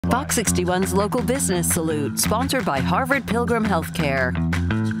Fox 61's Local Business Salute, sponsored by Harvard Pilgrim Healthcare.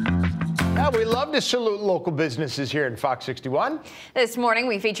 Yeah, we love to salute local businesses here in Fox 61. This morning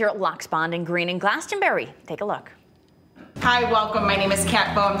we feature Luxbond and Green in Glastonbury. Take a look. Hi, welcome. My name is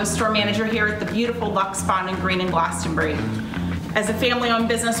Kat Bowe. I'm the store manager here at the beautiful Luxbond and Green in Glastonbury. As a family-owned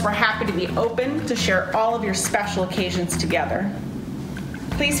business, we're happy to be open to share all of your special occasions together.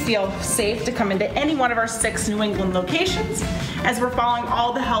 Please feel safe to come into any one of our 6 New England locations as we're following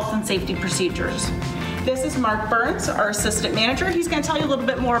all the health and safety procedures. This is Mark Burns, our assistant manager. He's going to tell you a little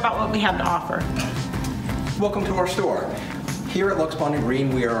bit more about what we have to offer. Welcome to our store. Here at Luxbond and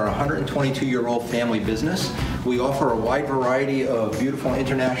Green, we are a 122-year-old family business. We offer a wide variety of beautiful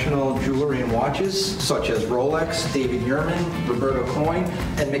international jewelry and watches, such as Rolex, David Yurman, Roberto Coin,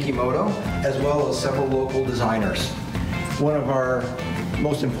 and Mikimoto, as well as several local designers. One of our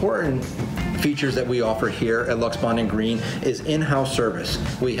most important features that we offer here at Luxbond and Green is in-house service.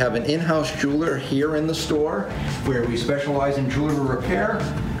 We have an in-house jeweler here in the store where we specialize in jewelry repair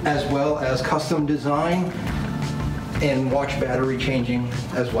as well as custom design and watch battery changing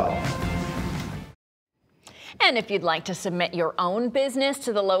as well. And if you'd like to submit your own business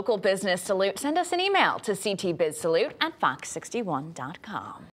to the Local Business Salute, send us an email to ctbizsalute@fox61.com.